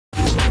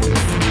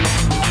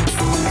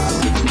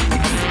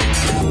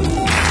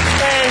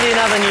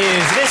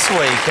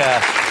week,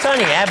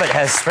 Tony Abbott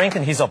has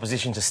strengthened his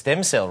opposition to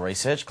stem cell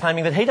research,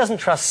 claiming that he doesn't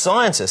trust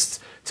scientists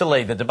to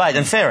lead the debate.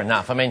 And fair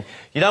enough. I mean,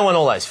 you don't want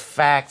all those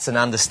facts and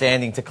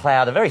understanding to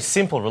cloud a very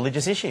simple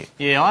religious issue.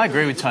 Yeah, I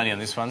agree with Tony on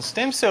this one.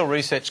 Stem cell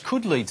research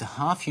could lead to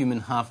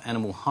half-human,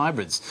 half-animal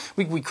hybrids.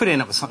 We could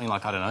end up with something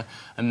like, I don't know,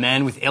 a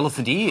man with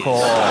elephant ears.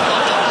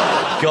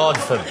 Oh, God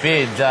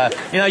forbid.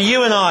 You know,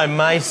 you and I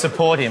may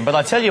support him, but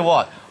I tell you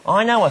what,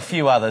 I know a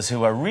few others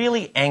who are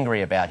really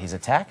angry about his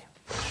attack.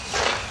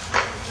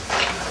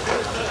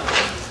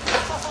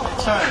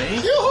 Tony,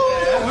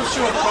 what's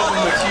your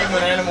problem with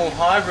human-animal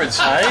hybrids,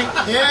 hey?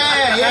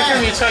 Yeah. How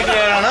come you take it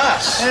out on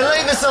us? Hey,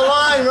 leave us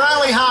alone. We're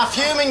only half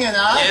human, you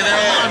know. Yeah, there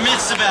are a lot of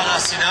myths about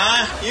us, you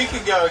know. You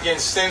could go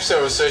against stem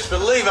cell research, but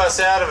leave us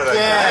out of it,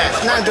 okay? Yeah,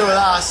 it's nothing to do with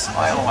us.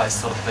 I always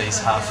thought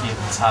these half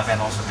humans, half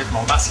animals were a bit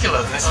more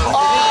muscular than this one.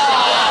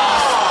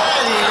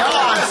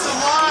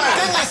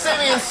 Didn't you see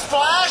me in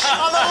Splash?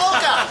 I'm a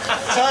looker.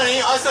 Tony,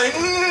 I say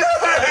no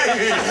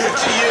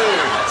to you.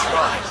 That's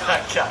right,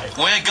 okay.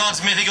 We're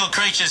God's mythical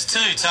creatures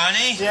too,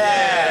 Tony.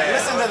 Yeah,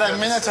 listen to the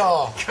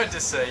Minotaur. Good to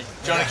see.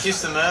 Do you want to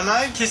kiss the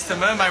mermaid? Kiss the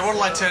mermaid,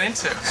 what'll I turn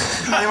into?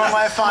 Any one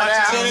way to find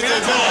out. Turn into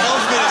a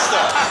health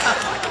minister.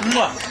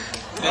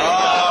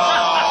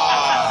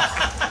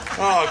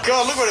 Oh,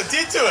 God, look what it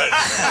did to it.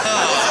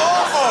 It's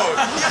awful.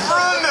 You've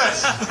ruined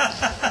it.